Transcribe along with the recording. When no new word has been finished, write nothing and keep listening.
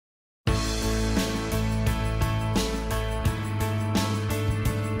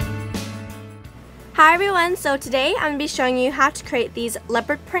Hi everyone, so today I'm going to be showing you how to create these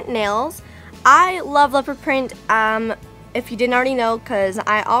leopard print nails. I love leopard print, if you didn't already know, because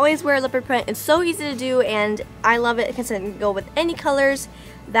I always wear leopard print. It's so easy to do and I love it because it can go with any colors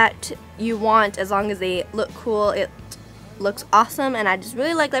that you want as long as they look cool. It looks awesome and I just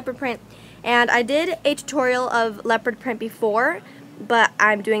really like leopard print. And I did a tutorial of leopard print before, but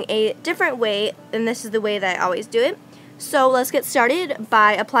I'm doing a different way and this is the way that I always do it. So let's get started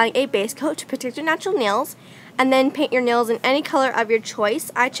by applying a base coat to protect your natural nails and then paint your nails in any color of your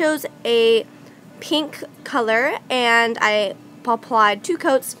choice. I chose a pink color and I applied 2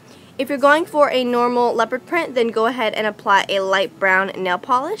 coats. If you're going for a normal leopard print, then go ahead and apply a light brown nail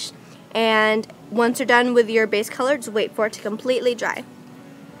polish. And once you're done with your base color, just wait for it to completely dry.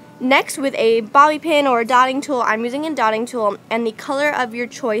 Next, with a bobby pin or a dotting tool, I'm using a dotting tool, and the color of your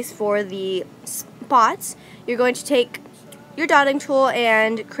choice for the spots, you're going to take your dotting tool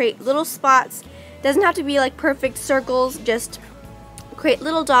and create little spots. Doesn't have to be like perfect circles, just create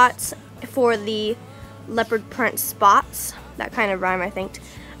little dots for the leopard print spots. That kind of rhyme, I think.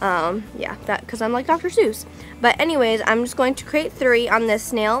 Yeah, that because I'm like Dr. Seuss. But anyways, I'm just going to create 3 on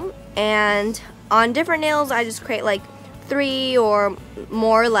this nail, and on different nails I just create like 3 or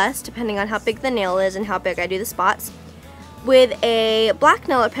more or less depending on how big the nail is and how big I do the spots. With a black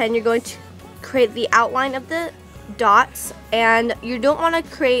nail pen, you're going to create the outline of the dots, and you don't want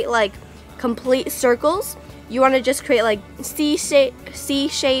to create like complete circles. You want to just create like C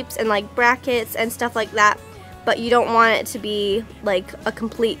shapes and like brackets and stuff like that, but you don't want it to be like a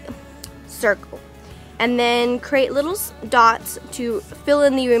complete circle. And then create little dots to fill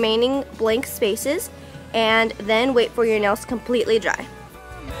in the remaining blank spaces, and then wait for your nails to completely dry.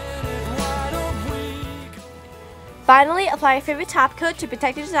 Finally, apply your favorite top coat to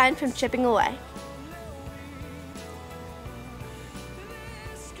protect your design from chipping away.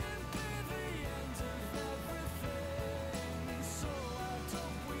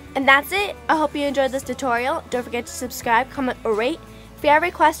 And that's it. I hope you enjoyed this tutorial. Don't forget to subscribe, comment, or rate. If you have a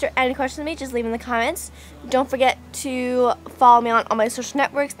request or any questions with me, just leave in the comments. Don't forget to follow me on all my social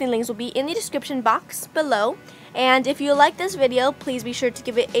networks. The links will be in the description box below. And if you like this video, please be sure to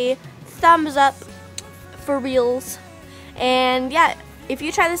give it a thumbs up for reals. And yeah, if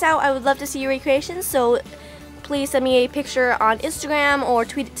you try this out, I would love to see your recreations. So please send me a picture on Instagram or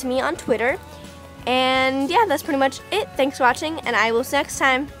tweet it to me on Twitter. And yeah, that's pretty much it. Thanks for watching, and I will see you next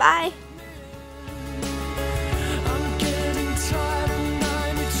time. Bye!